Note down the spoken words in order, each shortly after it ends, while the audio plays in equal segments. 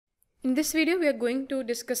In this video, we are going to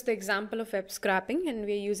discuss the example of web scraping, and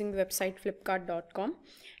we are using the website flipkart.com.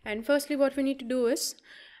 And firstly, what we need to do is,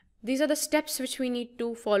 these are the steps which we need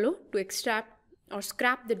to follow to extract or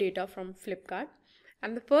scrap the data from Flipkart.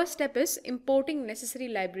 And the first step is importing necessary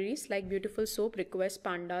libraries like Beautifulsoup, Request,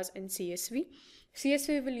 Pandas, and CSV. CSV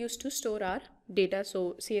we will use to store our data,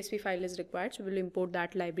 so CSV file is required, so we will import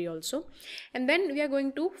that library also. And then we are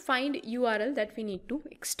going to find URL that we need to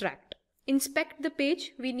extract. Inspect the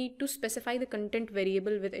page, we need to specify the content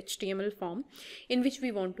variable with HTML form in which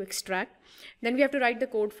we want to extract. Then we have to write the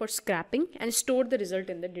code for scrapping and store the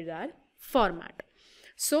result in the desired format.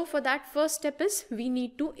 So for that, first step is we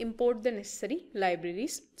need to import the necessary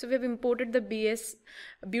libraries. So we have imported the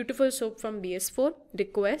Beautifulsoup from BS4,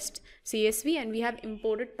 Request, CSV, and we have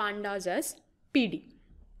imported Pandas as PD.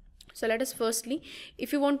 So let us firstly,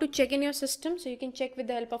 if you want to check in your system, so you can check with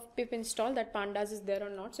the help of pip install that Pandas is there or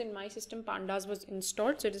not. So in my system, Pandas was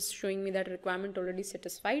installed, so it is showing me that requirement already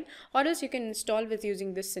satisfied, or else you can install with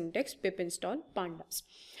using this syntax pip install Pandas.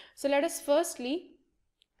 So let us firstly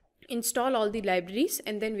install all the libraries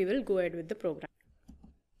and then we will go ahead with the program.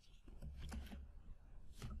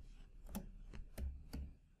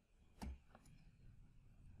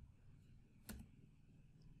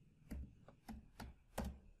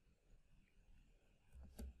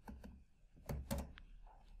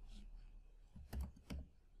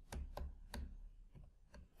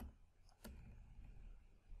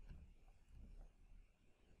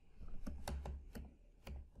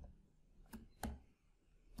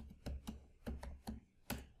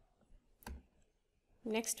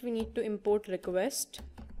 Next, we need to import request.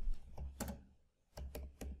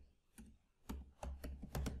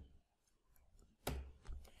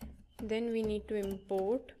 Then we need to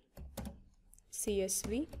import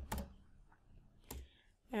CSV,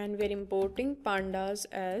 and we're importing Pandas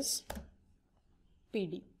as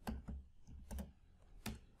PD.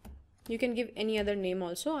 You can give any other name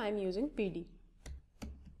also. I'm using PD.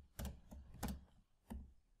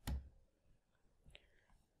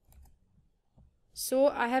 So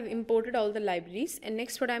I have imported all the libraries, and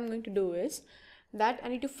next what I'm going to do is that I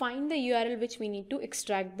need to find the URL which we need to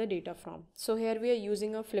extract the data from. So here we are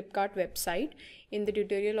using a Flipkart website. In the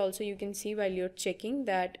tutorial also you can see while you're checking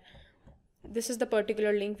that this is the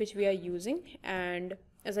particular link which we are using, and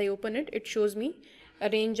as I open it, it shows me a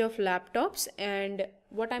range of laptops, and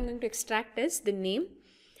what I'm going to extract is the name,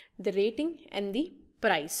 the rating, and the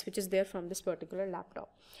price which is there from this particular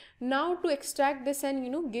laptop. Now to extract this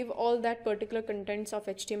and give all that particular contents of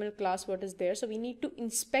HTML class what is there, so we need to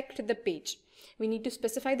inspect the page. We need to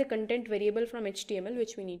specify the content variable from HTML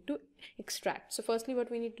which we need to extract. So firstly what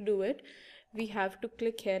we need to do is we have to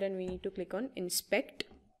click here and we need to click on inspect,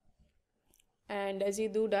 and as you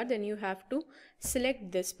do that, then you have to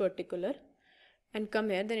select this particular and come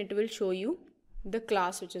here. Then it will show you the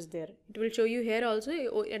class which is there. It will show you here also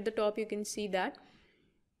at the top. You can see that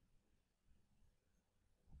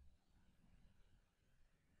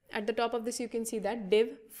at the top of this you can see that div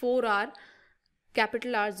 4R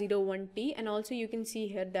capital R01T, and also you can see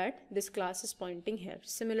here that this class is pointing here.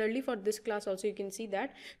 Similarly for this class also you can see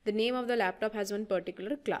that the name of the laptop has one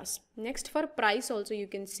particular class. Next, for price also you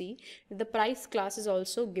can see the price class is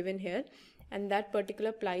also given here, and that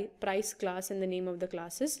particular price class and the name of the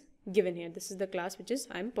class is given here. This is the class which is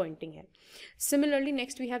I'm pointing here. Similarly,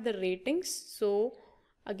 next we have the ratings. So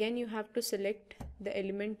again you have to select the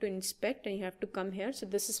element to inspect and you have to come here. So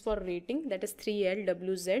this is for rating, that is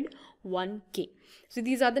 3LWZ1K. So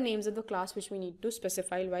these are the names of the class which we need to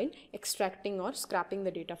specify while extracting or scrapping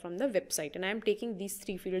the data from the website, and I am taking these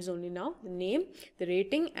three fields only now: the name, the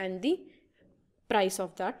rating, and the price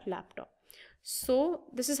of that laptop. So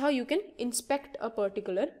this is how you can inspect a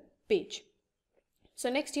particular page.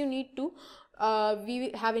 So next you need to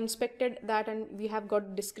we have inspected that and we have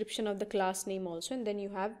got description of the class name also, and then you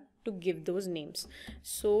have to give those names.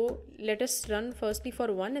 So let us run firstly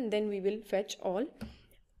for one and then we will fetch all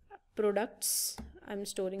products. I'm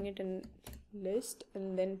storing it in list,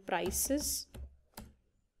 and then prices.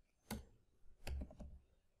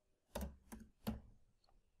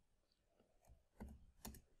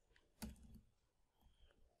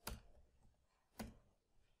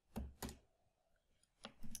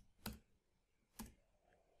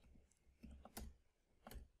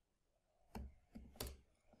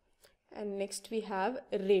 And next we have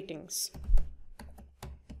ratings.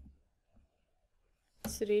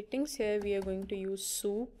 So ratings, here we are going to use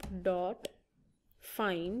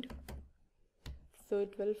soup.find. So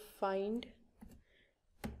it will find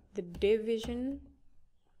the division,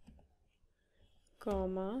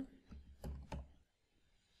 comma,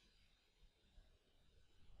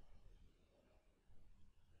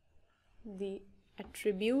 the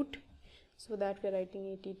attribute. So that we're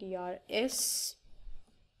writing attrs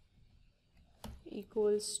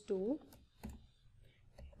equals to,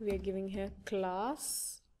 we are giving here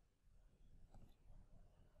class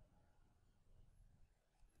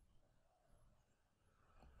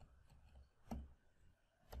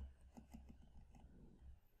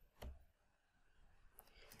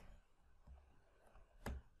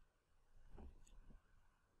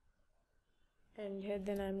and here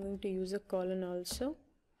then I'm going to use a colon also.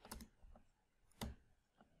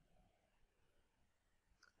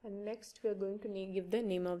 And next we are going to give the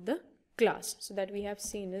name of the class. So that we have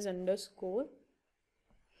seen is underscore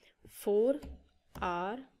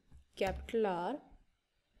 4R capital R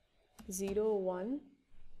 01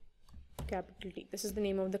 capital T. This is the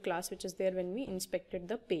name of the class which is there when we inspected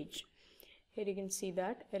the page. Here you can see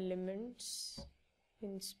that elements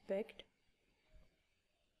inspect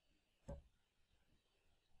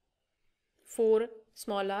 4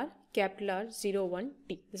 small r capital R 01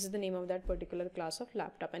 T. This is the name of that particular class of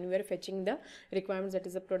laptop, and we are fetching the requirements, that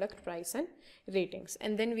is the product, price and ratings,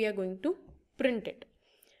 and then we are going to print it.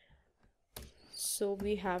 So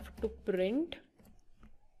we have to print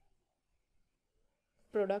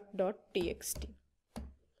product.txt.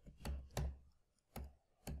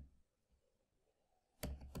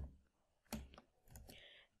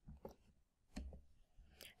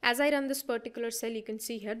 As I run this particular cell, you can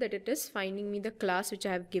see here that it is finding me the class which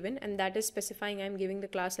I have given, and that is specifying I am giving the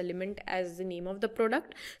class element as the name of the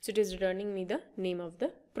product. So it is returning me the name of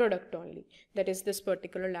the product only. That is this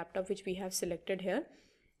particular laptop which we have selected here,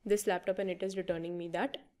 this laptop, and it is returning me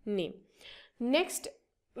that name. Next,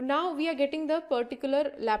 now we are getting the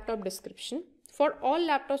particular laptop description. For all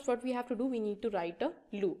laptops, what we have to do, we need to write a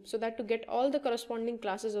loop, so that to get all the corresponding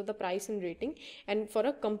classes of the price and rating, and for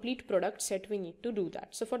a complete product set we need to do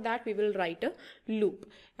that. So for that we will write a loop,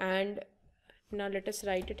 and now let us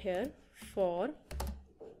write it here. For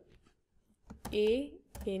a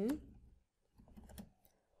in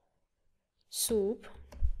soup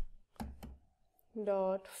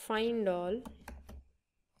dot find all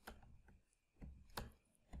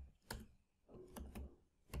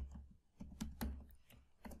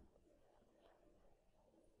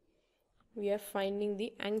we are finding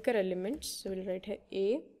the anchor elements. So we'll write here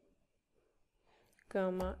a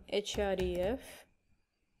comma href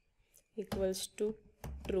equals to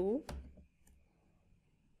true,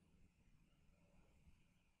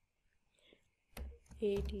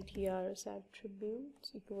 attrs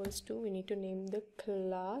attributes equals to, we need to name the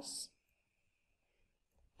class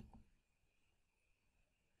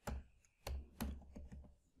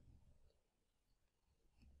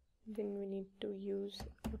then we need to use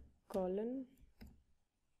a colon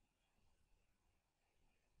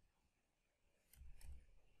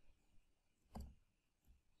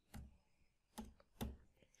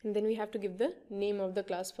and then we have to give the name of the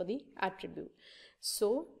class for the attribute.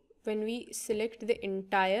 So when we select the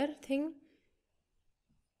entire thing,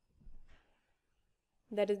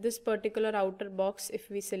 that is this particular outer box, if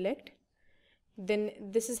we select, then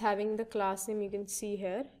this is having the class name, you can see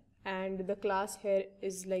here, and the class here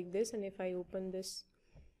is like this. And if I open this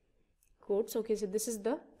quotes, okay, so this is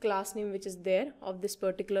the class name which is there of this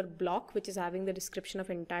particular block which is having the description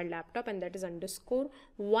of entire laptop, and that is underscore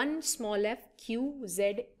 1 small f q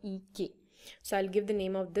z e k. So I'll give the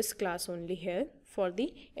name of this class only here for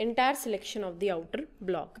the entire selection of the outer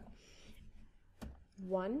block.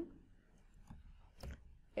 1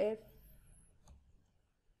 f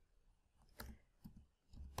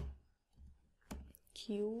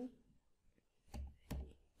q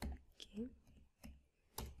k.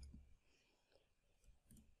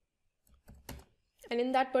 And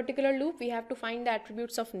in that particular loop, we have to find the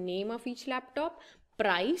attributes of name of each laptop,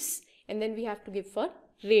 price, and then we have to give for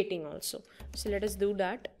rating also. So let us do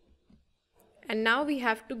that. And now we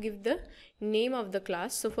have to give the name of the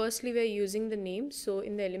class. So firstly, we are using the name. So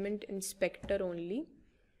in the element inspector only.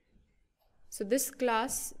 So this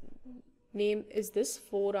class name is this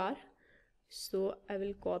 4R. So I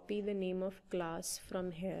will copy the name of class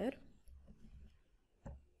from here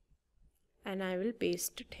and I will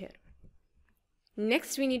paste it here.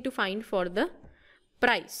 Next, we need to find for the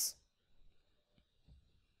price.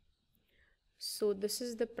 So this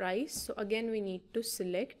is the price. So again, we need to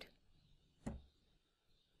select.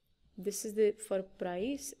 This is the for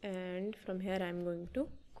price, and from here I'm going to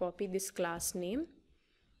copy this class name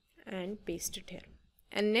and paste it here.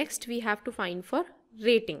 And next we have to find for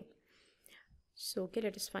rating. So okay,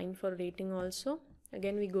 let us find for rating also.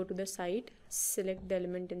 Again, we go to the site, select the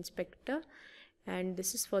element inspector, and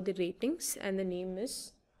this is for the ratings, and the name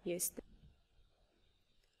is, yes,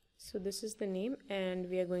 so this is the name, and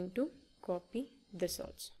we are going to copy this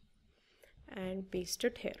also and paste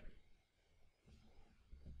it here.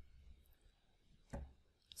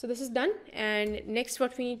 So this is done, and next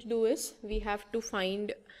what we need to do is we have to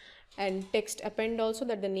find and text append also,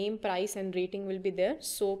 that the name, price and rating will be there.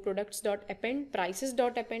 So products.append,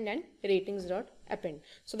 prices.append and ratings.append,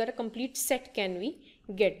 so that a complete set can we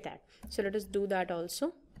get that. So let us do that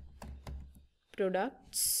also.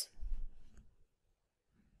 Products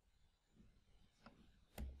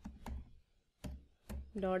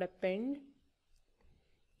dot append,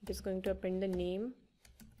 it is going to append the name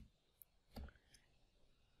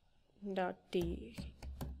dot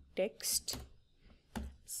text.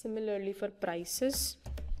 Similarly for prices,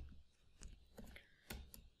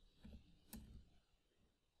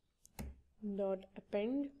 dot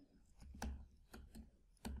append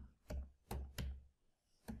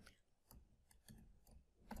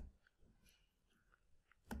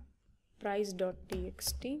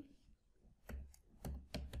price.txt,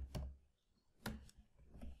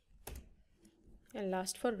 and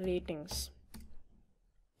last for ratings,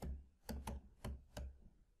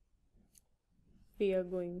 we are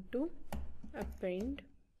going to append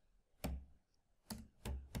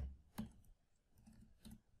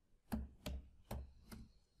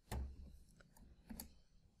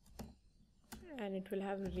and it will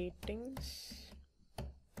have ratings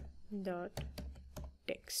dot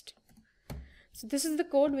text. So this is the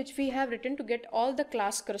code which we have written to get all the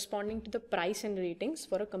class corresponding to the price and ratings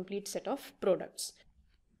for a complete set of products.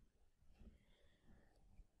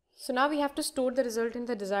 So now we have to store the result in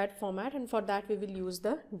the desired format, and for that we will use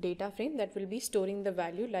the data frame that will be storing the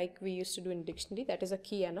value like we used to do in dictionary, that is a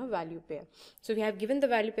key and a value pair. So we have given the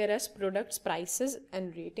value pair as products, prices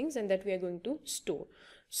and ratings, and that we are going to store.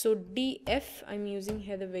 So df, I'm using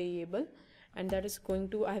here the variable, and that is going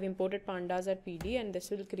to, I have imported pandas at pd, and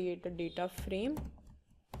this will create a data frame.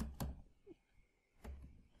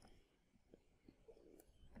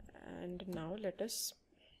 And now let us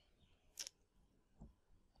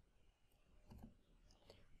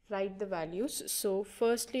write the values. So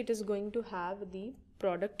firstly it is going to have the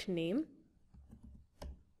product name,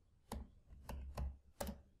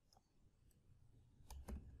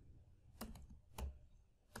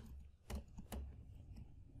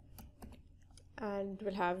 and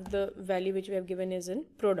we'll have the value which we have given is in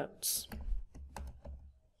products.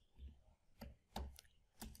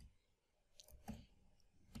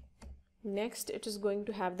 Next it is going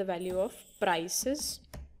to have the value of prices,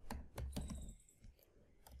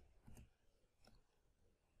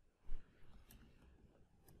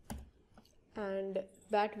 and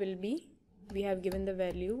that will be, we have given the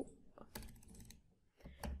value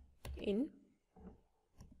in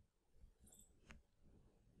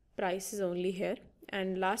prices only here,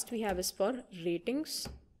 and last we have is for ratings,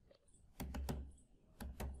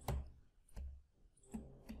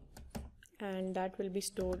 and that will be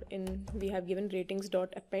stored in, we have given ratings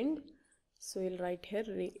dot append, so we'll write here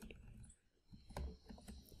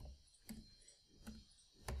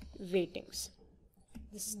ratings.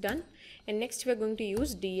 This is done, and next we are going to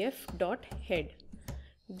use df.head.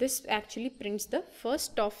 This actually prints the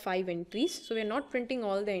first top 5 entries. So we are not printing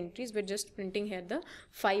all the entries, we're just printing here the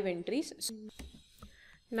 5 entries. So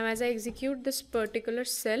now as I execute this particular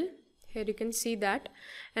cell, here you can see that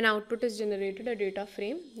an output is generated, a data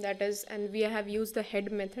frame, that is, and we have used the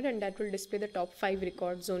head method, and that will display the top 5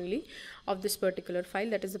 records only of this particular file,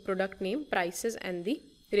 that is the product name, prices and the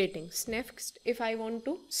ratings. Next, if I want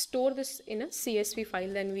to store this in a CSV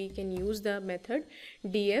file, then we can use the method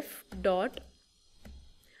df.toCSV,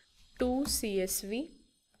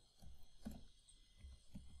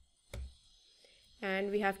 and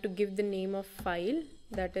we have to give the name of file,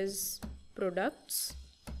 that is products.csv.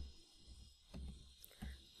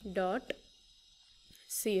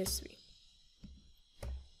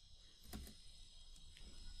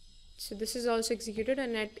 So this is also executed,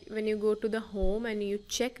 and when you go to the home and you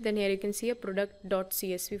check, then here you can see a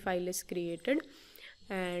product.csv file is created,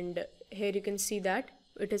 and here you can see that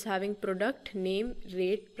it is having product name,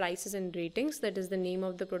 rate, prices and ratings, that is the name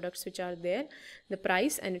of the products which are there, the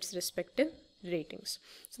price and its respective ratings.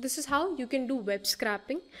 So this is how you can do web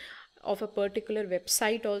scraping of a particular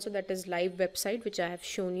website also, that is live website, which I have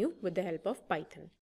shown you with the help of Python.